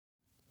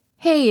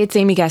Hey, it's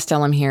Amy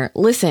Gastelum here.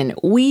 Listen,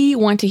 we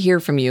want to hear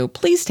from you.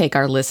 Please take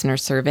our listener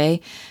survey.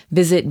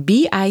 Visit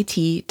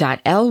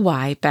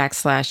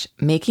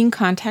bit.ly/making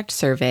contact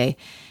survey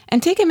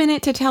and take a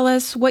minute to tell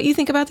us what you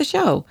think about the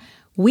show.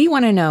 We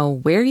want to know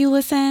where you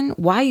listen,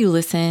 why you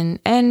listen,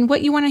 and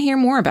what you want to hear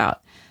more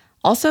about.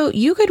 Also,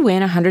 you could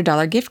win a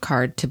 $100 gift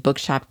card to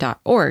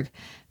bookshop.org.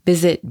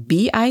 Visit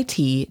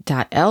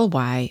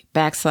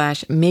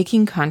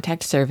bit.ly/making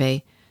contact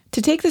survey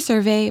to take the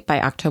survey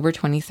by October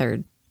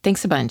 23rd.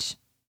 Thanks a bunch.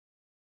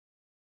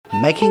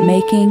 Making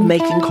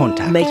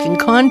contact. Making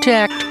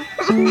contact.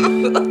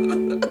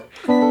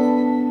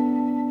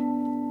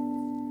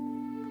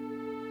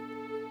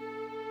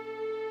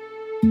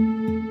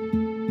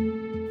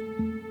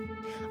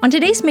 On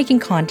today's Making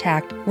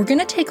Contact, we're going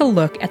to take a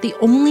look at the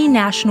only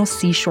national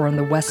seashore on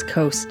the West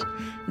Coast.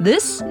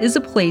 This is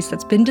a place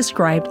that's been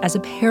described as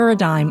a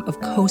paradigm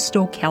of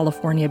coastal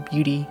California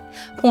beauty,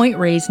 Point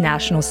Reyes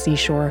National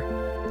Seashore.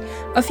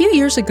 A few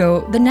years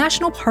ago, the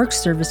National Park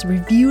Service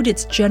reviewed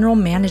its general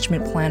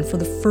management plan for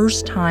the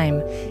first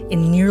time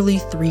in nearly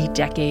 3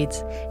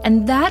 decades,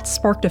 and that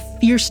sparked a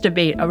fierce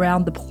debate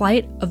around the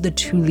plight of the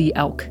Tule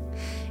elk.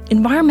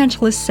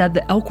 Environmentalists said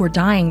the elk were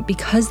dying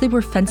because they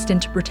were fenced in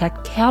to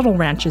protect cattle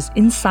ranches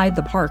inside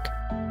the park.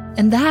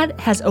 And that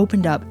has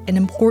opened up an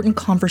important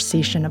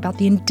conversation about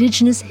the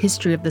indigenous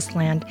history of this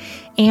land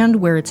and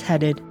where it's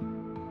headed.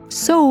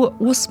 So,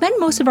 we'll spend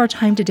most of our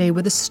time today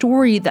with a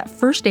story that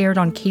first aired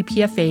on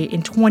KPFA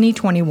in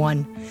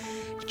 2021.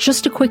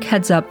 Just a quick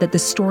heads up that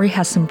this story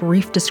has some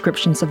brief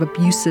descriptions of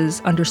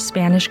abuses under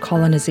Spanish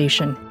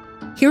colonization.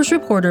 Here's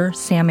reporter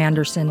Sam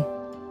Anderson.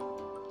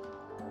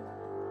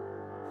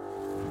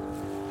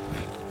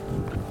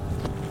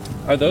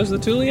 Are those the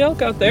Tule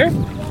elk out there? Oh,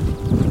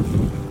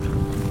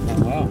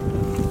 wow.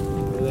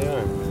 There they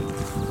are.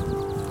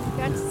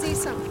 Got to see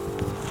some.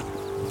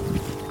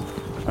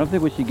 I don't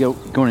think we should go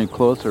any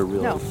closer,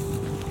 really.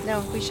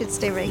 No, we should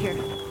stay right here.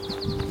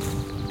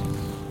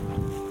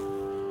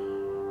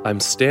 I'm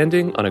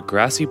standing on a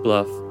grassy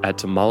bluff at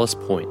Tamales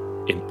Point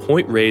in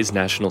Point Reyes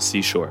National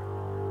Seashore.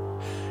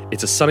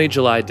 It's a sunny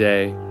July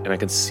day, and I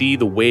can see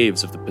the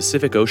waves of the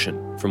Pacific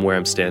Ocean from where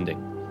I'm standing.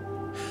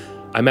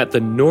 I'm at the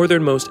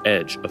northernmost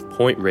edge of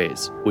Point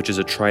Reyes, which is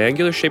a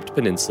triangular-shaped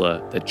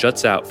peninsula that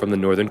juts out from the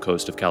northern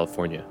coast of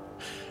California,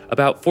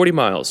 about 40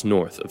 miles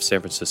north of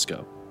San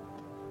Francisco.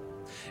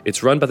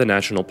 It's run by the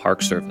National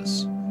Park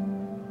Service.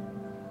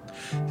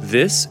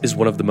 This is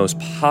one of the most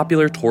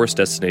popular tourist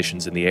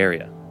destinations in the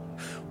area.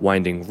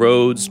 Winding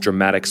roads,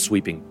 dramatic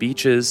sweeping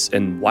beaches,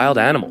 and wild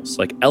animals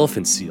like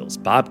elephant seals,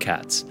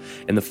 bobcats,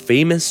 and the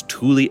famous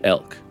Tule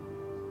elk.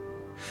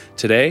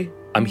 Today,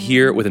 I'm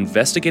here with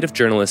investigative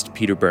journalist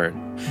Peter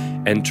Byrne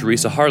and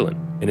Teresa Harlan,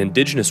 an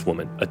indigenous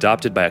woman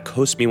adopted by a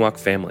Coast Miwok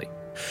family,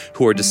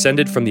 who are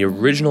descended from the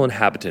original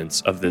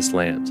inhabitants of this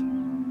land.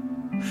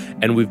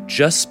 And we've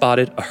just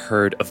spotted a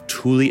herd of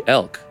Tule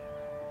elk.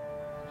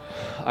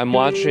 I'm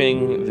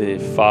watching the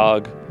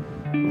fog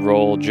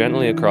roll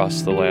gently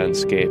across the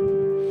landscape,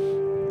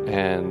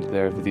 and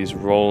there are these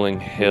rolling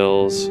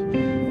hills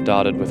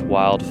dotted with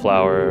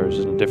wildflowers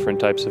and different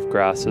types of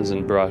grasses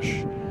and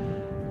brush,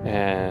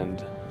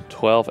 and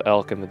 12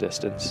 elk in the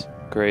distance,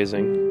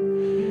 grazing.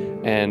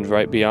 And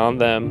right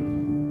beyond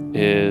them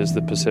is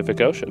the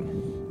Pacific Ocean.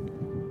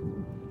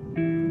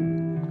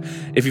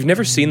 If you've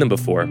never seen them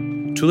before,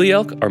 Tule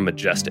elk are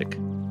majestic.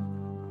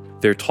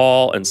 They're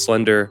tall and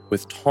slender,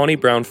 with tawny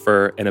brown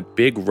fur and a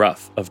big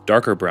ruff of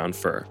darker brown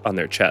fur on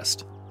their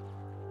chest.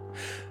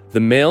 The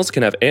males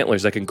can have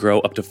antlers that can grow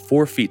up to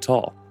 4 feet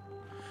tall.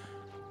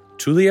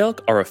 Tule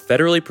elk are a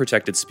federally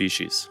protected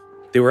species.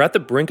 They were at the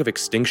brink of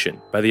extinction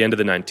by the end of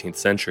the 19th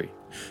century,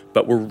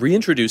 but were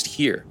reintroduced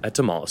here at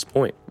Tamales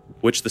Point,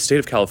 which the state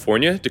of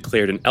California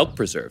declared an elk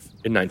preserve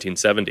in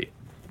 1970.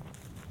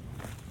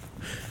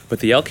 But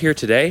the elk here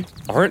today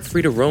aren't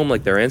free to roam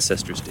like their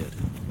ancestors did.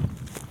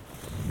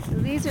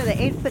 These are the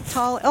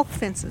 8-foot-tall elk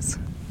fences.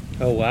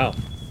 Oh, wow.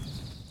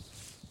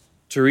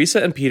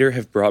 Teresa and Peter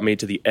have brought me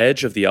to the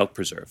edge of the elk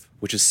preserve,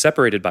 which is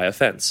separated by a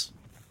fence.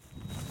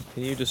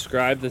 Can you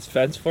describe this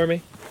fence for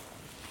me?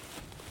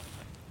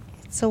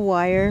 It's a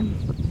wire,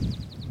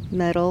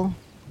 metal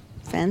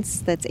fence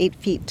that's 8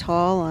 feet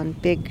tall on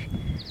big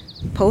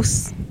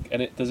posts.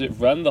 And does it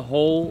run the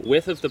whole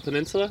width of the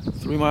peninsula?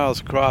 3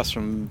 miles across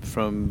from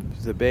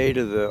the bay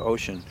to the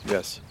ocean,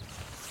 yes.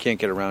 Can't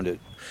get around it.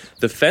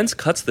 The fence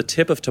cuts the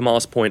tip of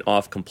Tamales Point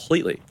off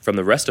completely from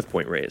the rest of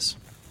Point Reyes.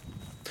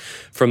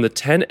 From the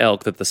 10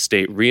 elk that the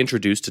state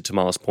reintroduced to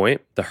Tamales Point,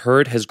 the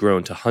herd has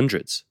grown to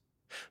hundreds.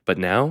 But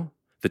now,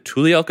 the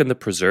Tule elk in the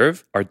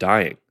preserve are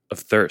dying of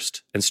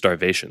thirst and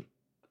starvation.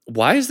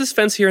 Why is this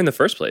fence here in the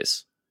first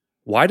place?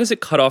 Why does it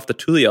cut off the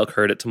Tule elk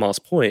herd at Tamales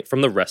Point from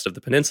the rest of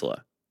the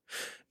peninsula?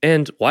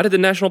 And why did the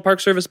National Park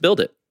Service build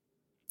it?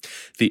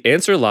 The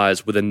answer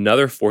lies with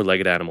another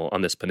 4-legged animal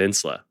on this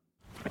peninsula.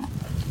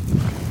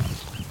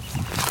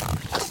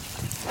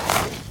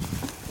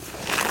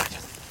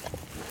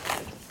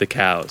 The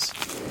cows.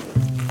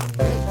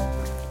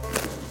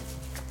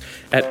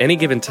 At any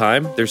given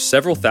time, there's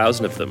several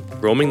thousand of them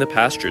roaming the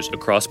pastures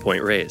across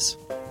Point Reyes.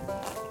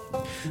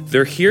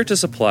 They're here to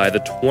supply the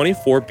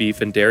 24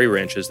 beef and dairy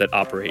ranches that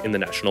operate in the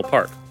national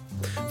park.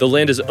 The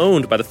land is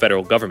owned by the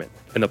federal government,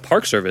 and the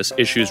Park Service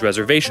issues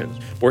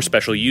reservations or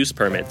special use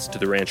permits to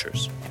the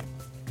ranchers.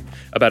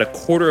 About a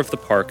quarter of the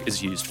park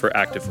is used for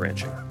active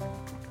ranching.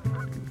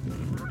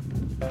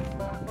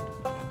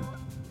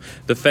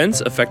 The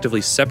fence effectively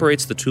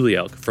separates the tule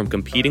elk from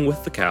competing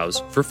with the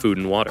cows for food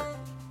and water.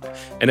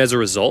 And as a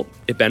result,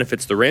 it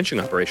benefits the ranching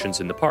operations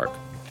in the park.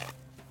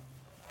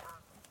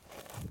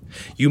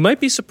 You might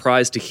be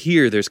surprised to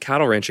hear there's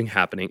cattle ranching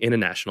happening in a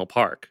national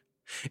park.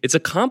 It's a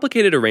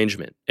complicated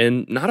arrangement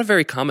and not a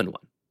very common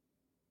one.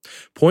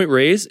 Point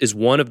Reyes is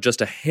one of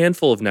just a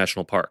handful of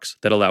national parks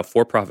that allow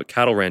for-profit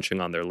cattle ranching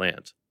on their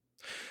land.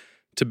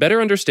 To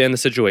better understand the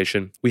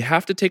situation, we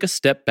have to take a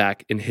step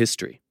back in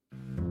history.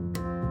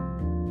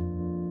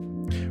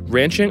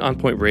 Ranching on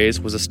Point Reyes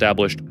was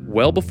established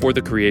well before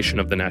the creation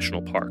of the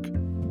national park.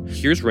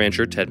 Here's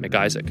rancher Ted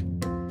McIsaac.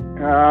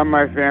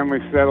 My family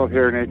settled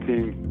here in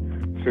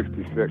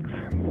 1866.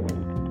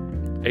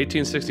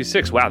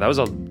 1866. Wow, that was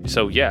a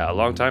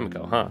long time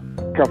ago, huh?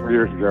 A couple of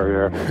years ago,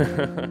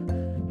 yeah.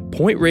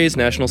 Point Reyes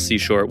National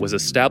Seashore was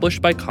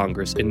established by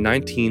Congress in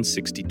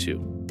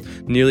 1962,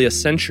 nearly a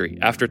century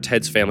after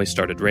Ted's family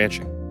started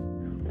ranching.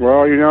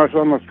 Well, it's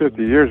almost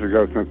 50 years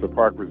ago since the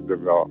park was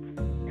developed.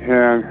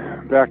 And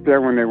back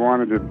then when they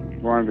wanted to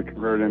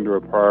convert it into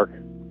a park,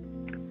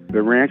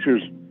 the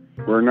ranchers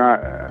were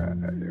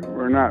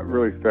not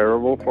really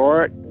favorable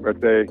for it,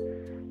 but they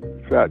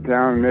sat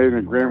down and made an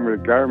agreement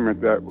with the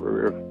government that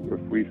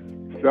if we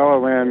sell our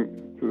land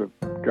to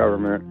the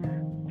government,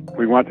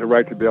 we want the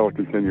right to be able to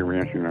continue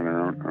ranching on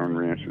our own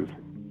ranches.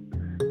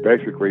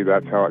 Basically,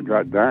 that's how it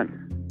got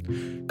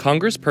done.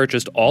 Congress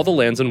purchased all the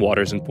lands and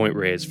waters in Point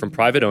Reyes from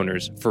private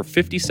owners for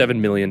 $57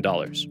 million.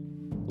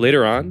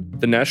 Later on,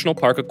 the national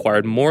park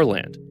acquired more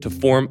land to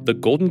form the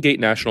Golden Gate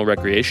National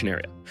Recreation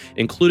Area,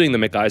 including the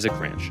McIsaac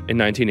Ranch in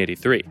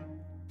 1983.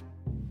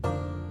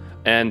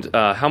 And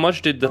how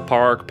much did the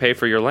park pay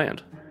for your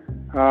land?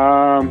 It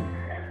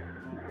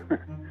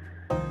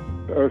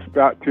was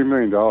about $2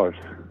 million.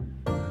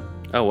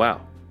 Oh,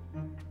 wow.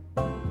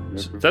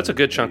 That's a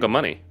good chunk of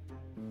money.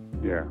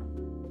 Yeah.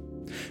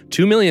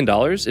 $2 million in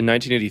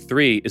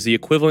 1983 is the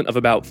equivalent of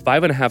about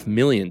 $5.5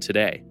 million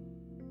today.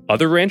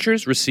 Other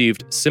ranchers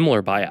received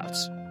similar buyouts.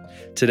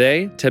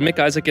 Today, Ted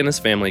McIsaac and his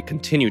family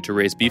continue to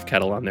raise beef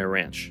cattle on their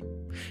ranch,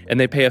 and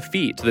they pay a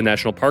fee to the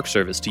National Park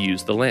Service to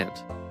use the land.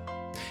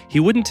 He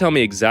wouldn't tell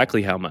me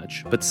exactly how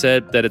much, but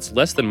said that it's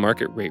less than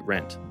market rate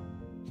rent.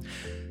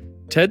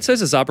 Ted says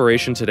his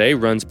operation today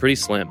runs pretty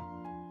slim.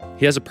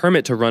 He has a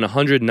permit to run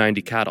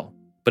 190 cattle,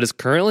 but is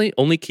currently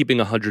only keeping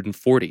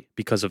 140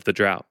 because of the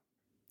drought.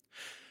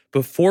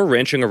 Before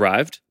ranching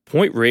arrived,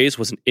 Point Reyes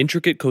was an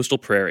intricate coastal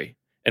prairie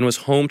and was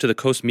home to the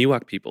Coast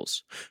Miwok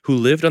peoples, who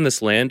lived on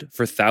this land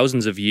for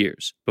thousands of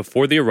years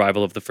before the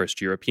arrival of the first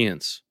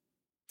Europeans.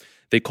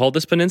 They called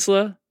this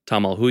peninsula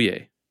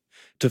Tamalhuye.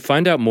 To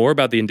find out more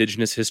about the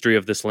indigenous history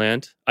of this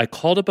land, I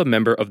called up a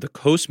member of the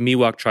Coast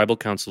Miwok Tribal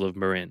Council of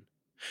Marin,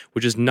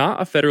 which is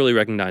not a federally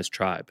recognized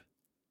tribe.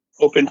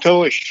 Open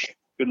Toish.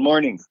 Good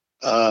morning.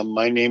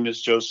 My name is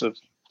Joseph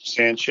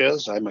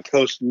Sanchez. I'm a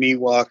Coast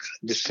Miwok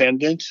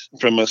descendant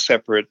from a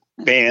separate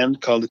band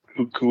called the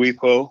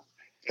Kukuipo.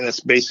 And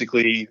it's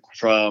basically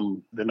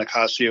from the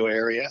Nicasio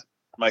area.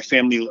 My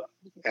family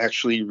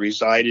actually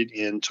resided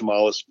in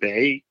Tomales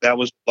Bay. That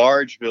was a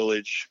large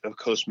village of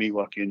Coast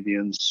Miwok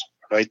Indians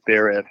right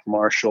there at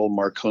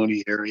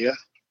Marshall-Marconi area,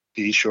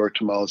 the shore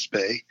Tomales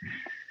Bay.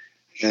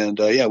 And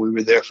we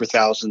were there for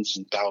thousands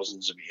and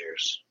thousands of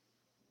years.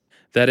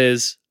 That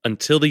is,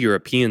 until the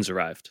Europeans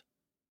arrived.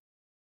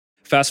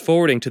 Fast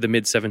forwarding to the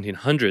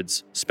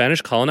mid-1700s,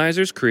 Spanish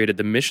colonizers created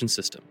the mission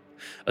system,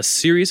 a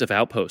series of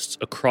outposts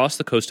across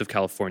the coast of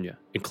California,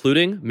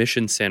 including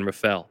Mission San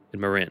Rafael in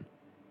Marin.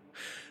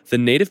 The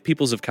native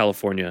peoples of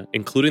California,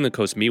 including the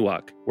Coast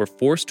Miwok, were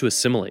forced to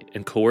assimilate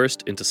and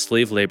coerced into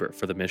slave labor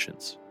for the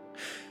missions.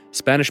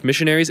 Spanish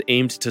missionaries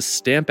aimed to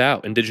stamp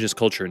out indigenous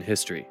culture and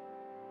history.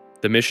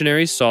 The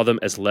missionaries saw them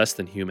as less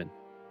than human.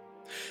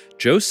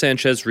 Joe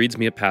Sanchez reads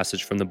me a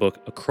passage from the book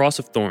A Cross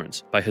of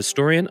Thorns by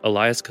historian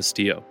Elias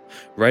Castillo,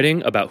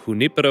 writing about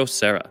Junipero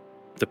Serra,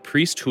 the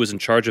priest who was in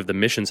charge of the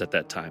missions at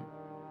that time.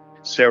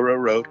 Serra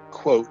wrote,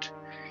 quote,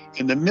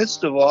 "In the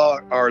midst of all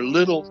our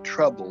little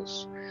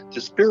troubles,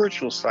 the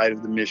spiritual side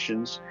of the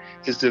missions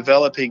is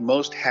developing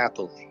most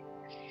happily.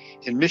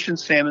 In Mission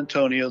San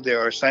Antonio, there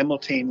are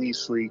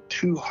simultaneously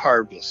 2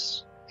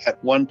 harvests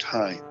at one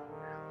time,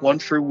 one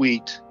for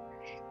wheat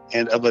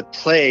and of a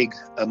plague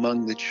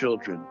among the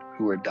children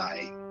who are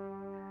dying."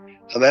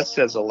 Now that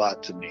says a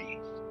lot to me.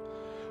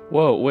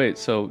 Whoa, wait,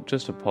 so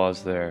just a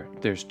pause there.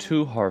 There's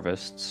 2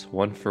 harvests,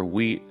 one for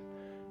wheat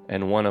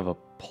and one of a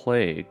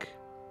plague.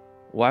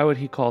 Why would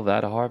he call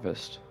that a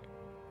harvest?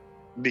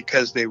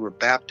 Because they were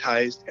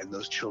baptized and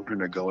those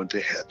children are going to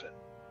heaven.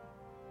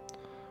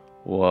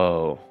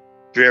 Whoa.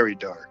 Very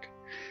dark.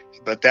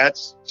 But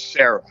that's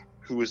Sarah,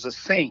 who was a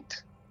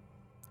saint.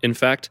 In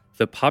fact,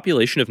 the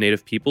population of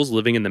native peoples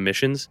living in the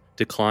missions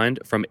declined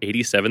from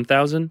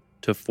 87,000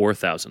 to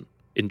 4,000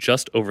 in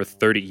just over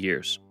 30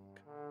 years.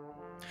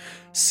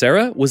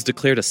 Sarah was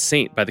declared a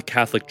saint by the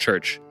Catholic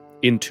Church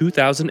in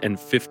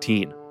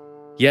 2015.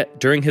 Yet,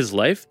 during his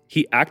life,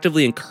 he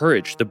actively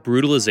encouraged the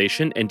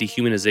brutalization and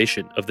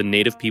dehumanization of the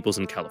native peoples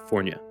in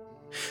California.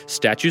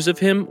 Statues of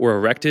him were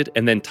erected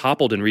and then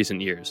toppled in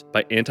recent years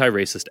by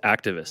anti-racist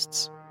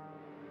activists.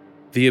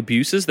 The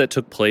abuses that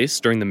took place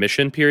during the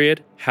mission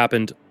period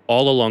happened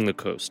all along the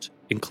coast,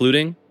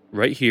 including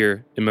right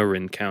here in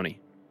Marin County.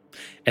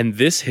 And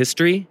this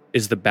history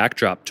is the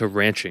backdrop to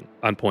ranching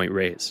on Point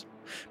Reyes,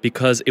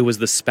 because it was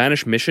the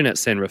Spanish mission at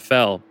San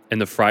Rafael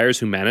and the friars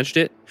who managed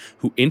it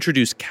who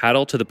introduced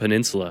cattle to the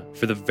peninsula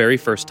for the very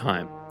first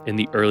time in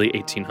the early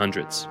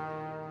 1800s.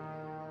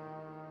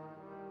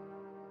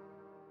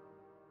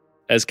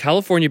 As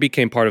California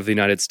became part of the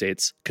United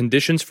States,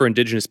 conditions for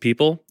indigenous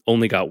people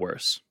only got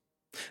worse.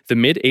 The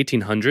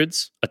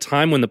mid-1800s, a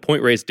time when the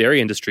Point Reyes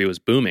dairy industry was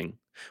booming,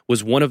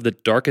 was one of the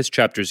darkest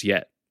chapters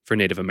yet for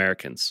Native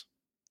Americans.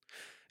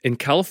 In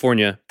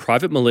California,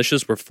 private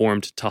militias were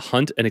formed to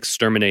hunt and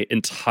exterminate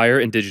entire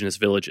indigenous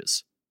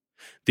villages.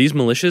 These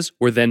militias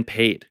were then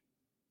paid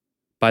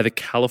by the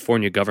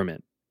California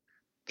government.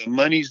 The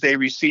monies they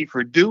received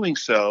for doing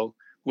so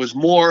was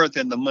more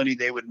than the money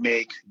they would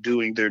make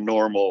doing their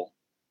normal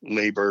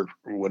labor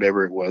or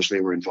whatever it was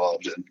they were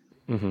involved in.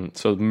 Mm-hmm.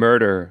 So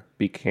murder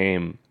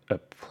became a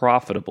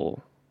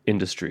profitable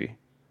industry.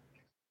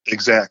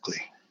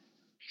 Exactly.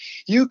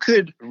 You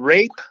could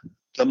rape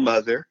the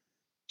mother,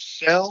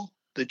 sell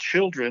the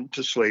children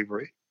to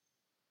slavery,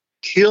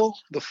 kill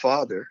the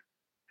father,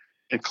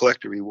 and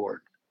collect a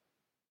reward.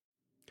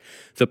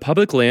 The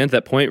public land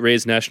that Point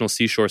Reyes National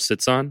Seashore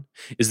sits on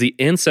is the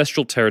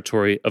ancestral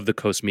territory of the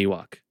Coast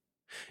Miwok.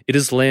 It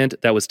is land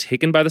that was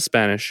taken by the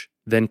Spanish,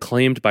 then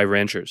claimed by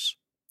ranchers.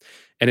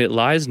 And it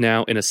lies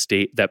now in a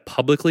state that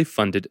publicly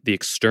funded the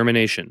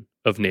extermination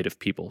of native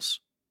peoples.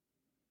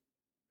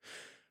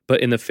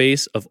 But in the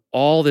face of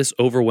all this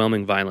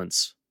overwhelming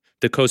violence,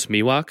 the Coast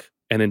Miwok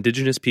and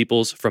indigenous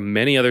peoples from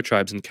many other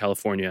tribes in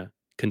California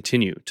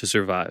continue to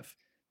survive.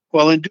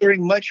 While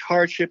enduring much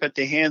hardship at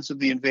the hands of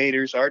the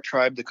invaders, our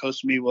tribe, the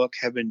Coast Miwok,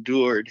 have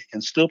endured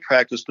and still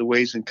practice the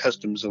ways and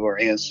customs of our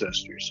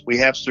ancestors. We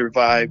have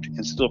survived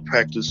and still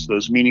practice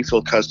those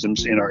meaningful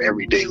customs in our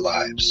everyday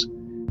lives.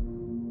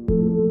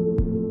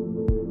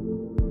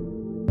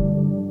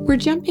 We're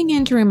jumping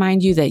in to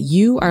remind you that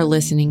you are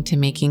listening to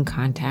Making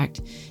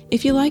Contact.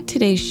 If you like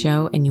today's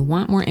show and you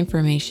want more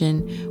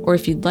information, or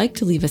if you'd like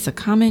to leave us a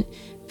comment,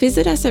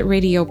 visit us at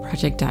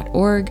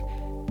radioproject.org.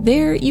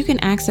 There, you can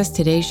access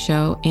today's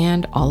show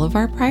and all of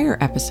our prior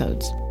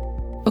episodes.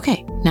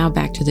 Okay, now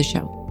back to the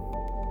show.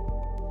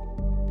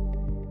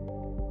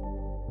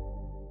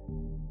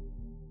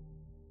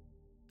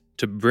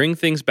 To bring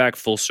things back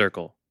full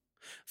circle,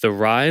 the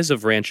rise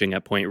of ranching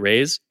at Point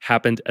Reyes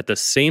happened at the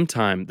same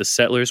time the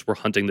settlers were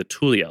hunting the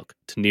tule elk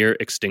to near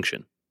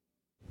extinction.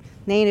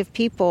 Native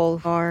people,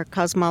 our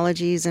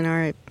cosmologies and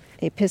our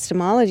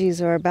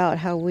epistemologies are about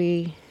how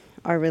we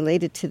are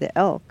related to the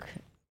elk.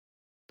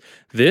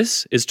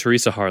 This is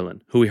Teresa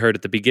Harlan, who we heard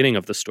at the beginning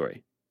of the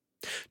story.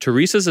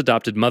 Teresa's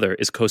adopted mother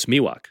is Coast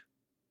Miwok.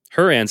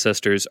 Her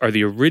ancestors are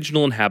the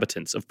original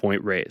inhabitants of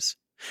Point Reyes,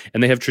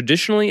 and they have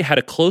traditionally had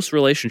a close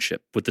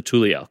relationship with the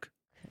tule elk.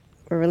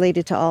 We're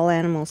related to all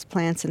animals,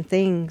 plants, and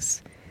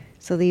things.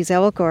 So these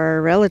elk are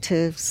our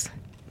relatives.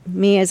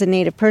 Me as a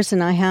Native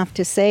person, I have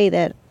to say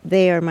that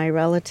they are my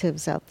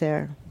relatives out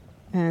there.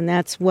 And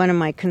that's one of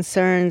my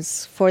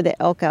concerns for the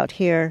elk out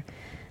here,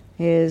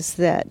 is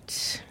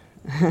that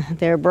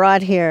they're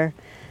brought here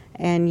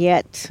and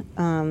yet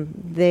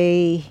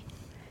they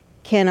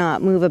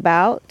cannot move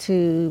about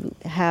to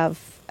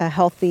have a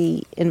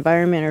healthy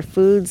environment or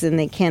foods, and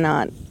they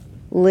cannot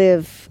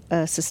live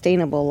a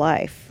sustainable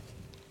life.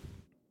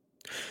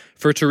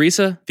 For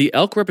Teresa, the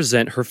elk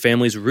represent her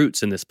family's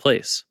roots in this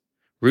place,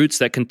 roots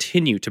that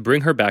continue to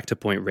bring her back to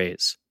Point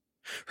Reyes.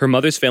 Her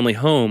mother's family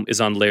home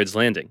is on Laird's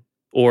Landing,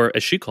 or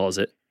as she calls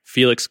it,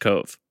 Felix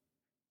Cove.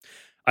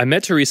 I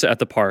met Teresa at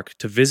the park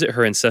to visit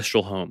her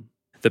ancestral home.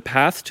 The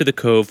path to the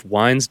cove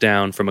winds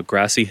down from a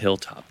grassy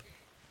hilltop.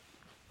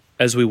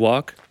 As we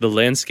walk, the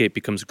landscape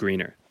becomes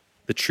greener.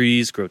 The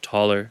trees grow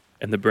taller,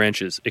 and the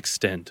branches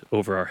extend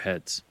over our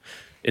heads,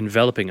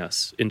 enveloping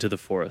us into the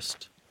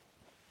forest.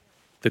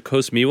 The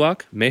Coast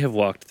Miwok may have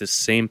walked this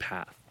same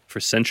path for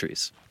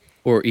centuries,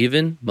 or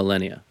even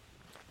millennia.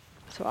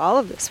 So all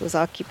of this was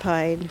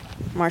occupied.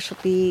 Marshall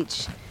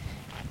Beach,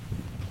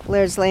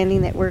 Laird's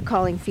Landing that we're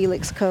calling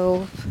Felix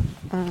Cove,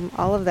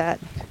 all of that.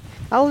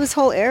 All of this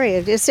whole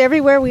area, just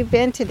everywhere we've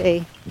been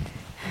today.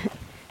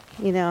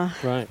 You know,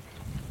 Right.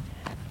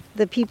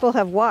 The people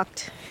have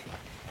walked,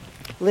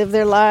 lived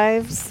their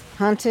lives,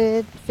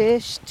 hunted,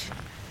 fished,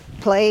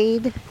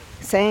 played,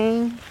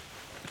 sang,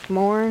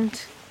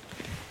 mourned,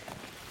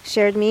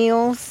 shared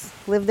meals,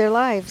 lived their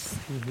lives.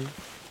 Mm-hmm.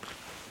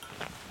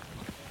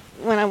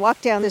 When I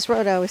walk down this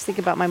road, I always think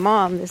about my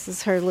mom. This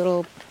is her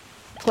little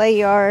play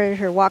yard,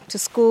 her walk to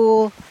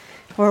school,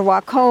 or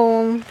walk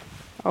home,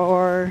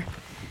 or,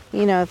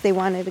 if they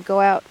wanted to go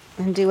out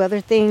and do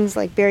other things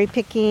like berry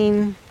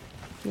picking.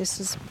 This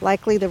is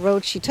likely the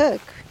road she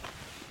took.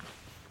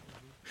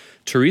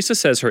 Teresa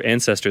says her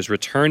ancestors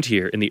returned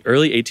here in the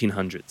early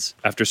 1800s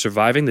after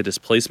surviving the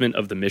displacement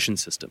of the mission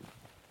system.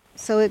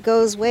 So it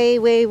goes way,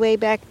 way, way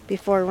back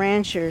before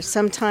ranchers,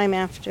 sometime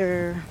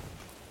after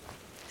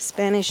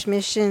Spanish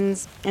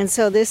missions. And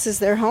so this is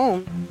their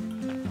home.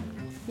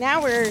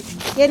 Now we're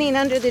getting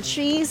under the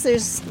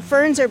trees.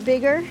 Ferns are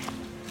bigger,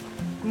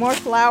 more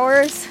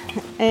flowers,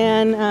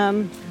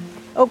 and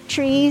oak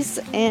trees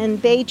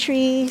and bay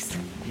trees.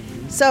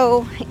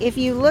 So if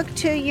you look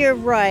to your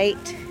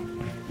right,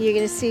 you're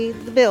going to see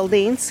the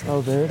buildings.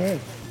 Oh, there it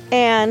is.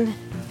 And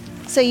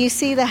so you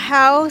see the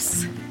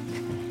house,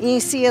 and you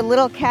see a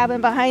little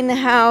cabin behind the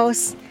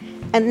house,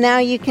 and now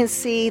you can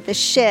see the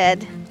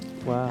shed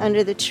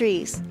under the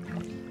trees.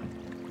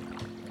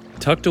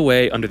 Tucked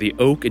away under the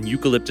oak and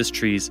eucalyptus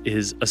trees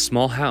is a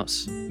small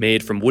house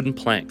made from wooden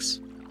planks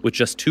with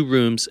just 2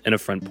 rooms and a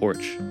front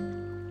porch.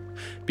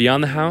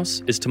 Beyond the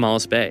house is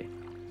Tomales Bay.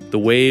 The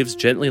waves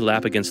gently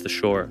lap against the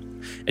shore,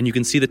 and you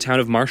can see the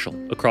town of Marshall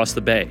across the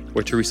bay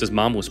where Teresa's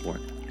mom was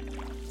born.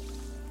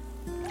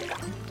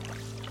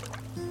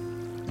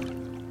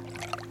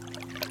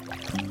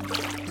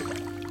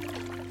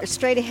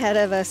 Straight ahead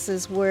of us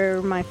is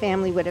where my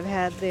family would have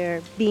had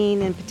their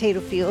bean and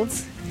potato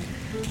fields.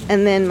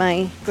 And then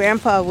my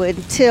grandpa would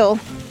till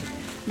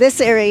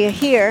this area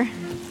here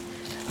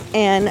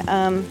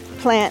and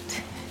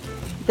plant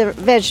the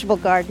vegetable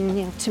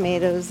garden,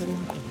 tomatoes and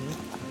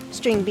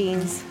string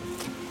beans.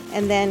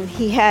 And then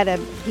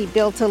he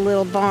built a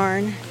little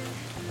barn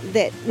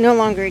that no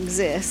longer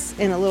exists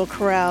in a little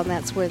corral, and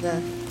that's where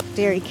the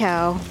dairy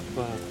cow.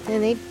 Wow.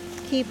 And they'd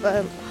keep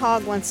a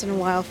hog once in a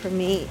while for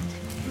meat.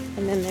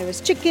 And then there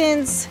was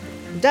chickens,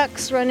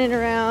 ducks running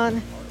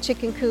around,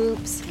 chicken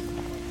coops.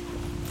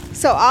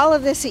 So all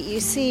of this that you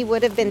see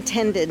would have been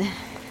tended.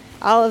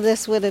 All of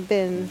this would have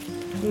been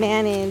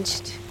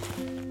managed.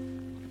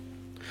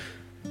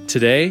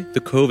 Today, the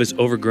cove is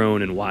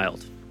overgrown and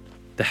wild.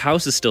 The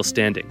house is still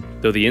standing,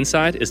 though the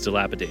inside is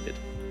dilapidated.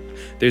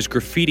 There's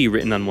graffiti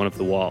written on one of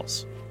the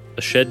walls.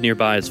 A shed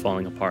nearby is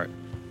falling apart.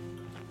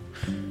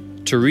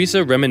 Teresa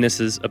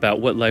reminisces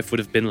about what life would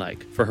have been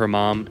like for her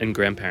mom and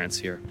grandparents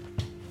here.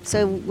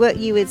 So what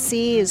you would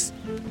see is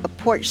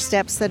porch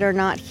steps that are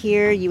not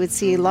here. You would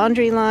see a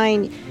laundry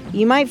line.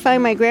 You might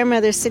find my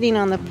grandmother sitting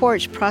on the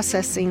porch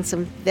processing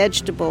some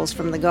vegetables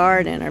from the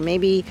garden, or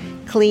maybe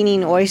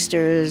cleaning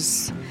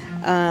oysters.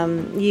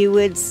 You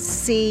would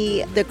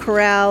see the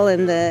corral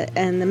and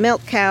the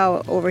milk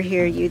cow over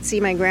here. You'd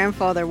see my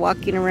grandfather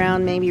walking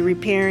around, maybe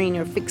repairing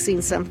or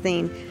fixing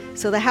something.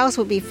 So the house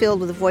would be filled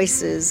with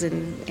voices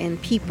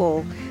and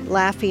people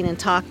laughing and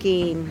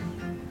talking.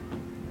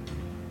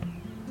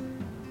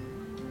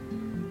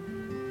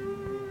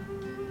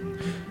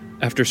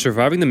 After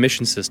surviving the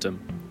mission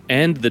system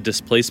and the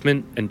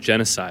displacement and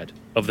genocide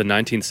of the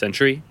 19th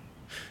century,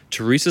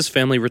 Teresa's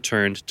family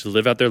returned to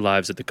live out their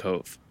lives at the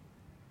cove.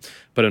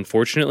 But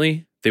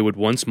unfortunately, they would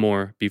once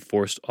more be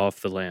forced off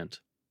the land.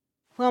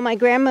 Well, my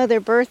grandmother,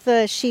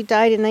 Bertha, she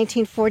died in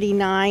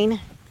 1949.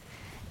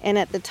 And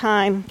at the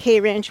time, K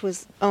Ranch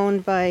was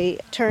owned by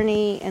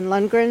Turney and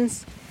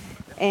Lundgrens.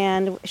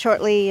 And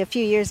shortly, a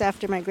few years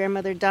after my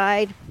grandmother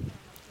died,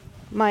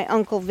 my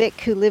Uncle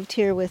Vic, who lived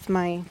here with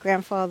my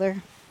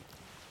grandfather,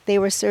 they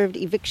were served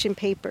eviction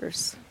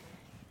papers.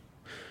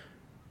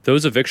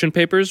 Those eviction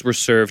papers were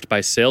served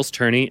by Sales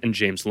Turney and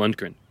James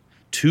Lundgren,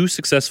 2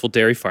 successful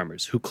dairy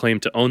farmers who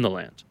claimed to own the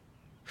land.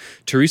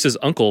 Teresa's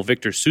uncle,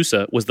 Victor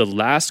Sousa, was the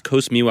last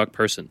Coast Miwok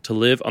person to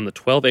live on the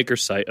 12-acre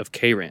site of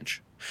K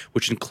Ranch,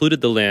 which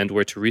included the land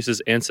where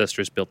Teresa's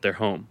ancestors built their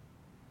home.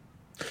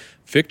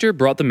 Victor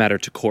brought the matter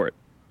to court.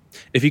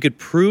 If he could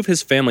prove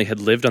his family had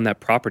lived on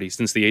that property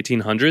since the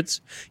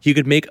 1800s, he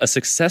could make a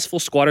successful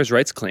squatter's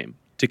rights claim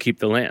to keep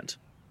the land.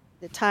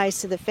 The ties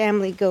to the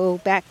family go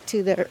back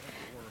to the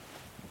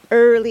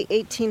early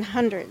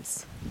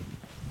 1800s.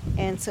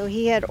 And so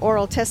he had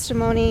oral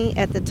testimony.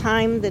 At the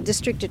time, the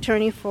district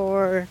attorney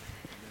for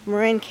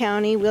Marin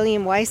County,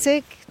 William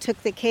Wysick, took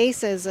the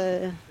case as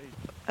a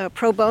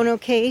pro bono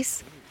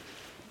case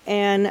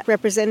and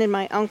represented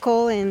my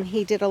uncle, and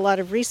he did a lot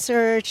of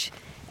research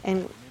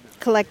and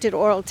collected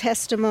oral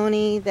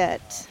testimony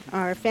that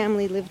our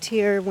family lived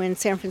here when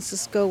San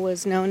Francisco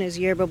was known as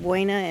Yerba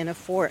Buena and a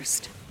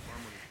forest.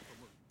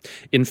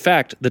 In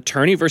fact, the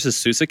Turney versus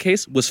Sousa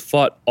case was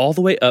fought all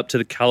the way up to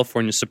the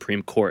California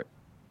Supreme Court.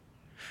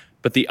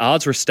 But the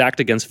odds were stacked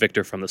against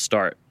Victor from the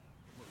start.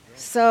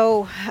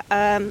 So,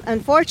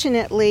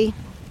 unfortunately,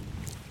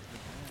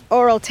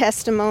 oral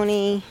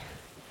testimony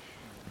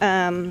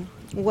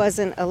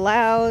wasn't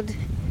allowed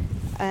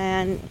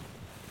and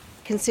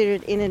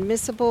considered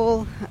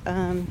inadmissible.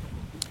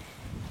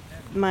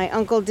 My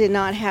uncle did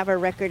not have a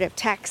record of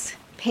tax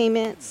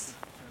payments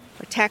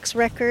or tax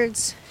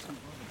records.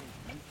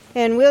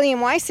 And William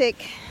Wysick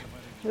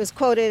was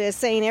quoted as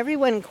saying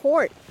everyone in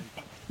court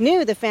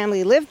knew the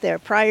family lived there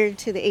prior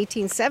to the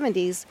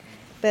 1870s,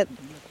 but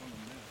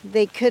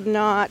they could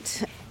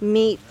not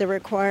meet the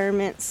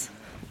requirements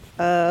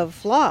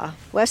of law,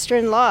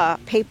 Western law,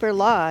 paper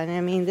law. And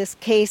I mean, this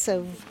case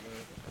of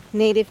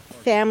Native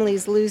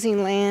families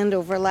losing land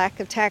over lack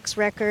of tax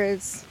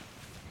records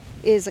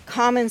is a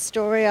common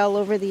story all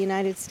over the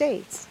United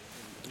States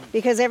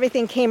because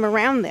everything came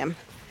around them,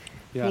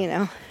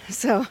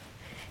 So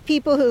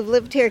people who've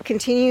lived here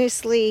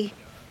continuously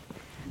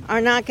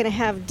are not going to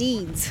have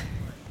deeds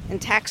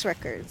and tax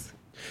records.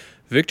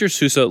 Victor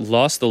Sousa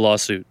lost the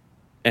lawsuit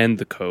and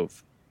the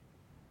cove.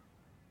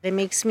 It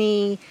makes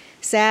me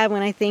sad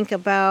when I think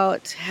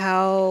about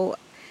how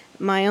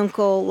my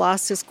uncle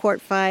lost his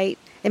court fight.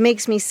 It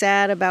makes me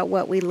sad about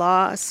what we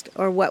lost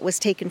or what was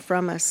taken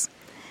from us.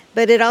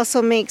 But it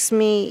also makes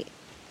me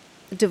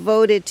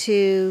devoted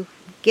to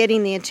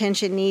getting the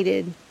attention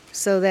needed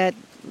so that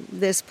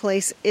this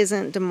place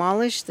isn't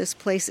demolished, this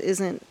place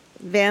isn't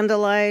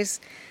vandalized.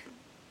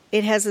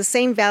 It has the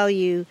same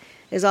value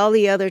as all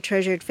the other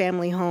treasured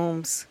family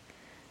homes,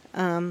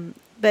 but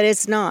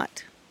it's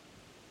not.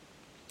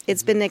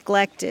 It's been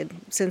neglected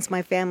since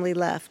my family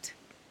left.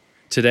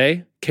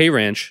 Today, K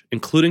Ranch,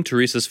 including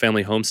Teresa's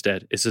family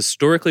homestead, is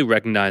historically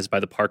recognized by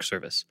the Park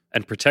Service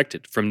and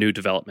protected from new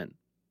development.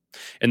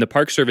 And the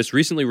Park Service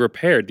recently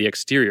repaired the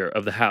exterior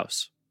of the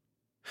house.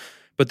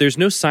 But there's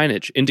no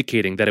signage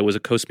indicating that it was a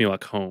Coast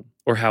Miwok home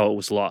or how it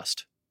was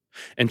lost.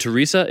 And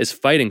Teresa is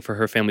fighting for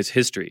her family's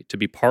history to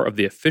be part of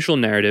the official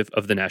narrative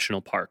of the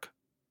national park.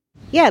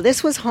 Yeah,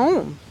 this was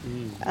home.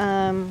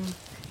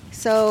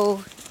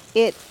 So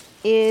it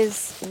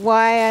is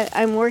why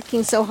I'm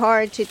working so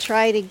hard to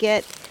try to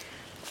get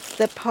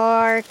the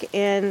park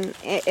and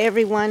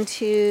everyone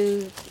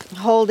to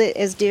hold it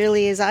as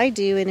dearly as I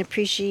do and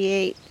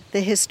appreciate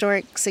the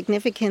historic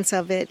significance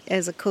of it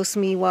as a Coast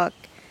Miwok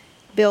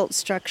built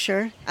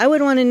structure. I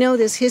would want to know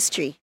this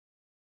history.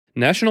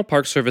 National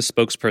Park Service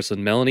spokesperson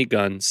Melanie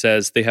Gunn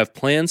says they have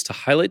plans to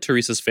highlight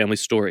Teresa's family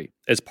story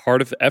as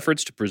part of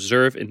efforts to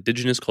preserve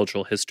Indigenous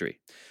cultural history.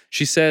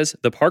 She says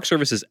the Park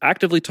Service is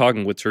actively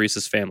talking with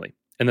Teresa's family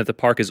and that the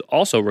park is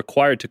also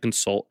required to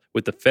consult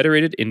with the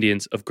Federated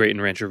Indians of Great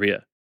and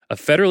Rancheria, a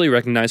federally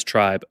recognized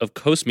tribe of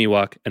Coast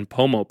Miwok and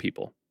Pomo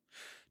people.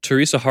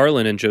 Teresa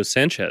Harlan and Joe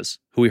Sanchez,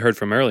 who we heard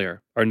from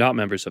earlier, are not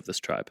members of this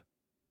tribe.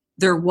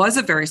 There was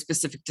a very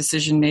specific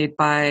decision made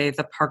by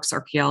the park's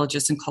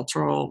archaeologist and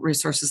cultural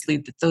resources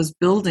lead that those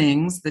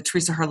buildings, the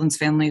Teresa Harlan's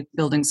family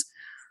buildings,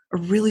 are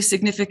really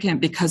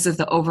significant because of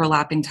the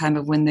overlapping time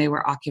of when they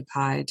were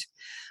occupied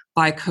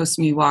by Coast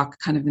Miwok,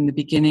 kind of in the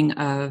beginning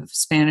of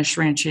Spanish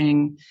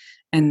ranching,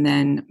 and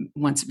then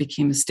once it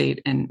became a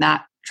state and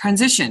that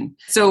transition.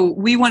 So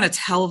we want to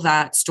tell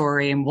that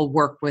story, and we'll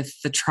work with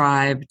the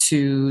tribe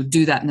to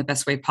do that in the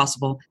best way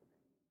possible.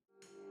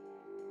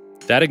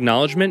 That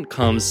acknowledgement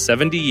comes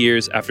 70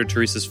 years after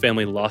Teresa's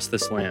family lost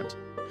this land,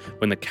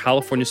 when the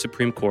California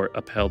Supreme Court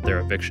upheld their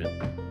eviction.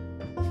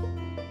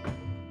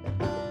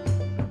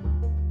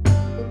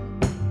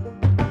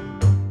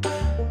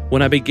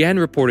 When I began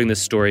reporting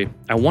this story,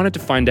 I wanted to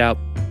find out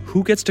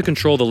who gets to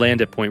control the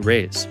land at Point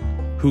Reyes,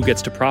 who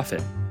gets to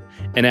profit,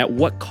 and at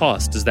what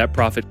cost does that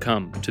profit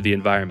come to the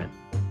environment.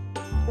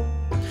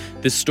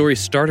 This story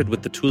started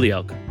with the Tule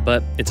Elk,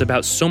 but it's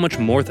about so much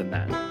more than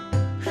that.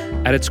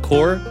 At its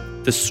core,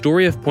 the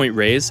story of Point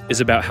Reyes is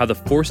about how the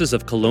forces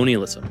of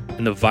colonialism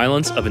and the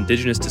violence of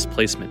Indigenous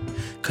displacement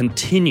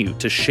continue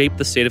to shape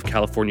the state of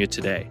California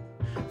today,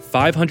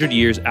 500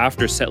 years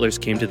after settlers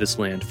came to this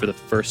land for the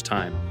first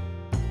time.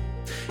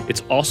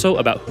 It's also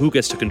about who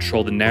gets to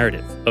control the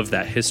narrative of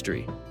that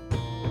history.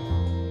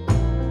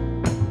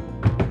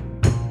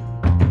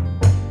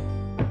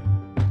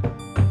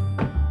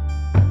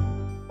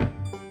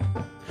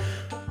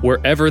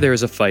 Wherever there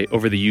is a fight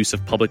over the use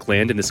of public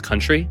land in this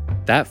country,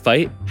 that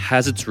fight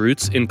has its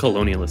roots in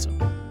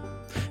colonialism.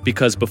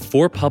 Because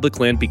before public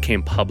land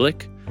became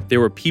public, there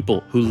were people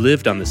who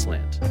lived on this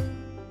land.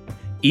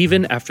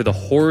 Even after the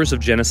horrors of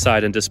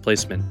genocide and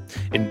displacement,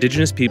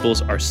 Indigenous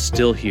peoples are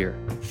still here,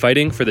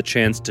 fighting for the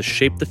chance to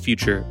shape the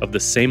future of the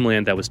same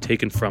land that was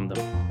taken from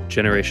them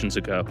generations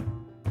ago.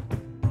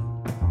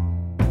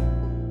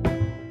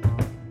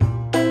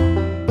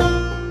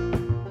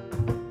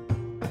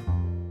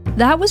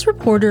 That was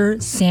reporter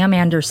Sam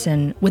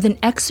Anderson with an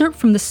excerpt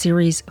from the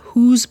series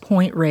Who's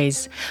Point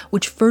Reyes,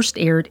 which first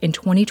aired in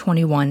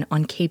 2021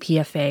 on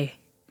KPFA.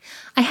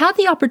 I had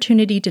the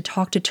opportunity to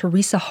talk to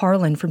Teresa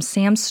Harlan from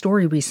Sam's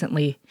story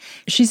recently.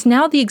 She's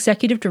now the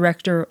executive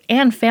director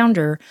and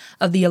founder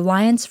of the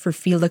Alliance for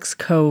Felix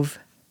Cove.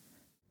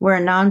 We're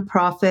a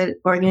nonprofit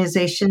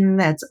organization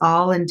that's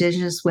all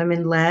Indigenous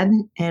women-led,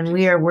 and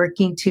we are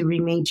working to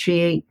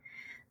rematriate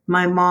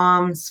my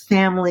mom's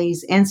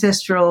family's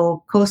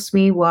ancestral Coast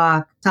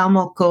Miwok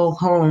Talmoko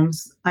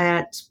homes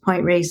at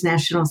Point Reyes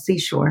National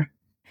Seashore.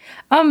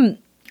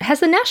 Has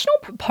the National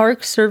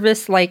Park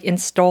Service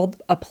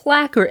installed a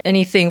plaque or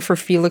anything for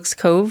Felix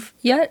Cove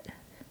yet?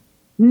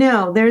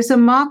 No, there's a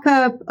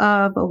mock-up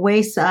of a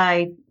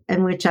wayside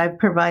in which I've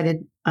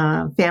provided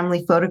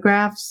family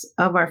photographs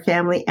of our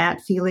family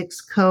at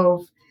Felix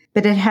Cove,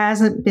 but it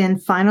hasn't been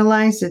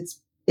finalized. It's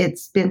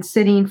It's been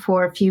sitting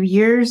for a few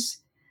years.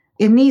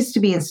 It needs to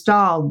be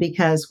installed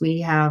because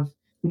we have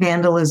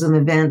vandalism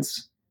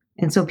events.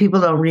 And so people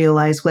don't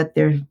realize what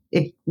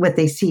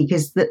they see,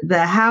 because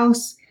the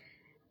house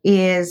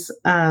is,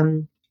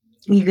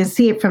 you can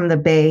see it from the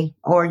bay,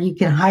 or you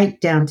can hike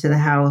down to the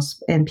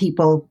house, and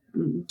people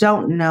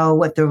don't know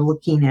what they're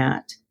looking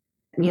at.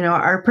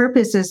 Our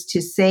purpose is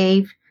to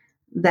save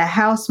the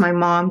house my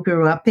mom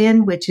grew up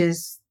in, which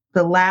is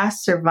the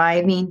last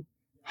surviving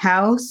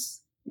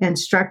house and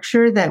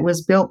structure that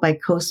was built by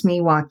Coast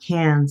Miwok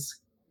hands.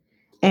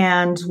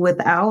 And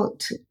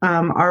without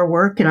our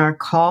work and our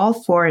call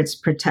for its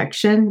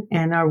protection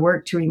and our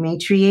work to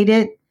rematriate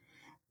it,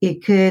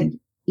 it could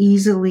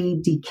easily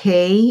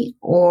decay,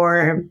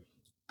 or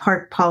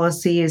park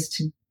policy is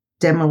to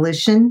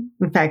demolition.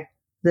 In fact,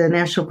 the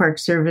National Park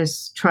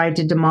Service tried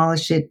to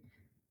demolish it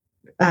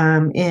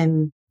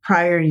in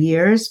prior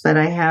years, but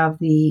I have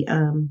the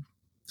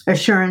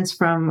assurance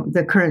from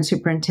the current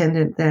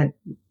superintendent that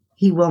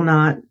he will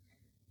not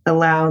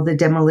allow the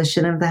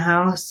demolition of the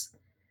house.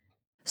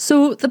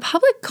 So the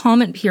public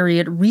comment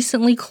period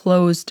recently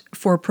closed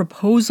for a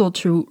proposal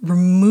to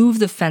remove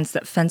the fence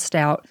that fenced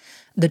out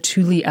the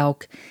Tule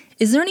elk.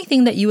 Is there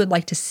anything that you would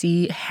like to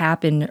see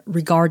happen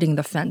regarding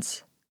the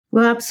fence?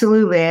 Well,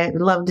 absolutely. I'd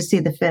love to see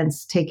the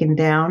fence taken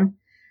down.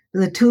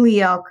 The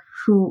Tule elk,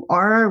 who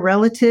are our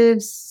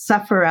relatives,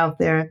 suffer out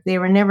there. They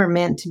were never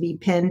meant to be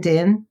penned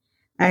in.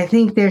 I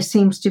think there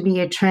seems to be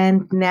a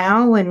trend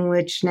now in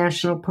which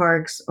national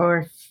parks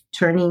are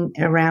turning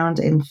around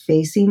and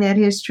facing that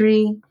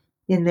history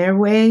in their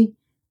way,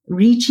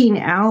 reaching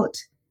out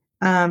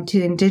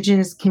to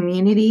indigenous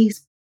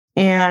communities,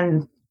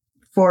 and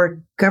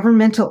for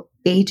governmental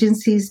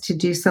agencies to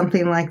do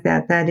something like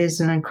that. That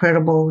is an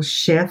incredible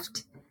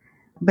shift,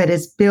 but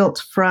it's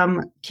built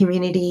from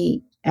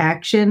community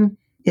action.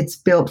 It's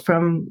built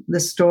from the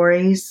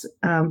stories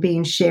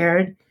being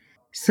shared.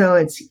 So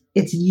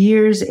it's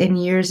years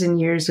and years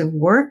and years of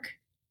work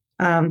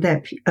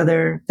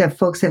that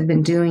folks have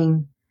been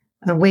doing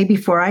way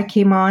before I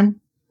came on,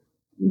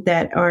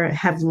 that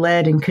have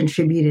led and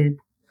contributed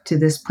to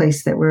this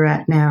place that we're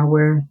at now,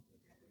 where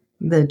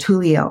the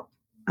Tule elk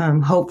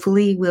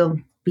hopefully will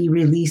be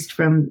released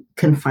from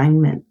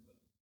confinement.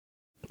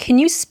 Can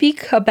you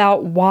speak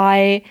about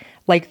why,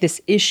 these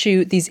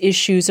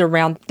issues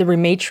around the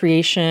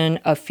rematriation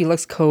of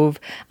Felix Cove,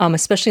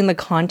 especially in the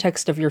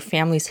context of your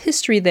family's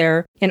history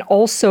there, and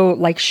also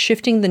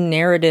shifting the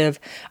narrative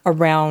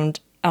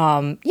around,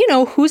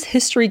 whose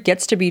history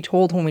gets to be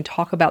told when we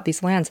talk about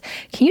these lands?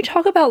 Can you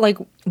talk about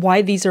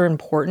why these are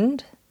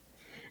important?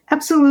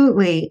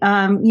 Absolutely.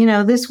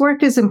 This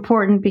work is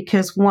important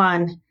because,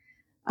 one,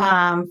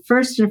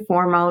 first and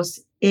foremost,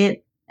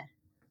 it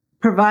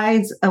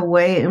provides a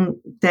way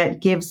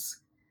that gives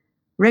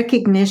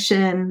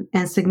recognition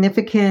and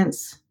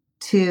significance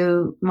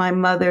to my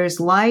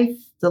mother's life,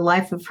 the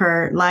lives of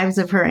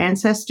her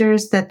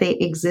ancestors, that they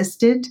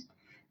existed,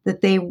 that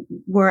they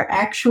were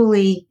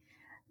actually,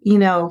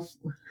 that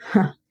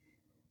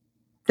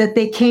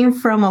they came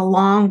from a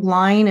long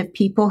line of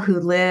people who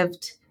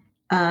lived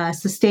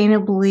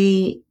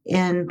sustainably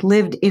and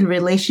lived in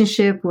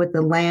relationship with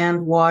the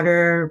land,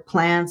 water,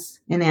 plants,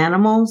 and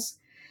animals,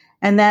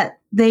 and that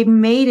they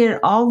made it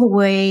all the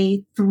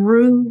way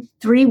through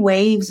 3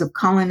 waves of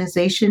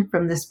colonization,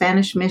 from the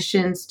Spanish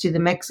missions to the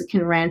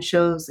Mexican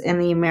ranchos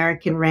and the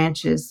American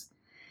ranches.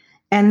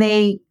 And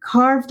they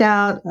carved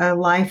out a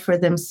life for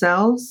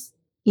themselves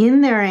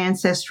in their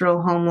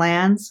ancestral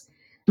homelands.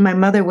 My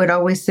mother would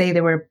always say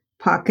they were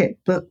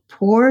pocketbook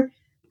poor,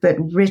 but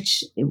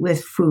rich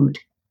with food.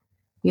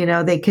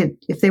 They could,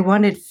 if they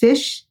wanted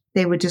fish,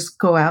 they would just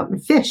go out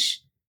and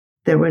fish.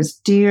 There was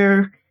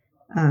deer,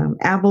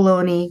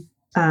 abalone,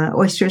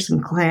 oysters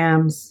and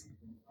clams,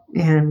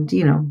 and,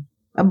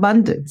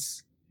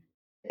 abundance.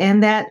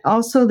 And that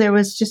also there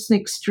was just an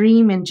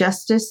extreme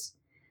injustice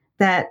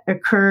that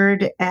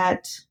occurred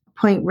at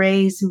Point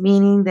Reyes,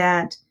 meaning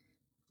that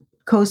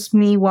Coast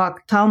Miwok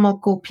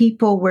Talmoko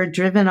people were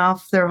driven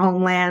off their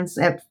homelands.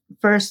 At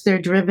first,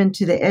 they're driven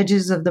to the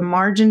edges of the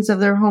margins of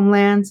their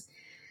homelands.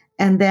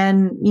 And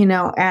then,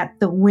 at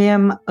the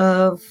whim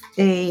of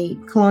a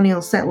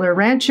colonial settler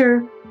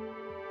rancher,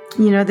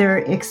 they're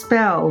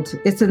expelled.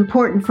 It's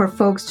important for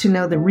folks to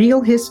know the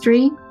real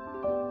history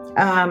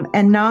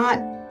and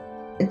not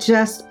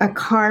just a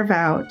carve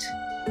out.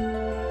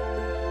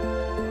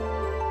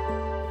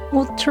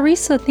 Well,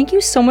 Teresa, thank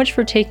you so much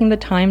for taking the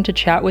time to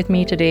chat with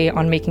me today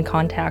on Making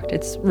Contact.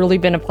 It's really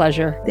been a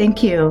pleasure.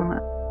 Thank you.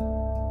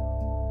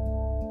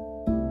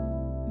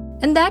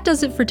 And that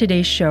does it for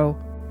today's show.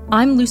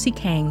 I'm Lucy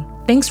Kang.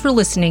 Thanks for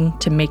listening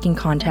to Making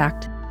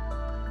Contact.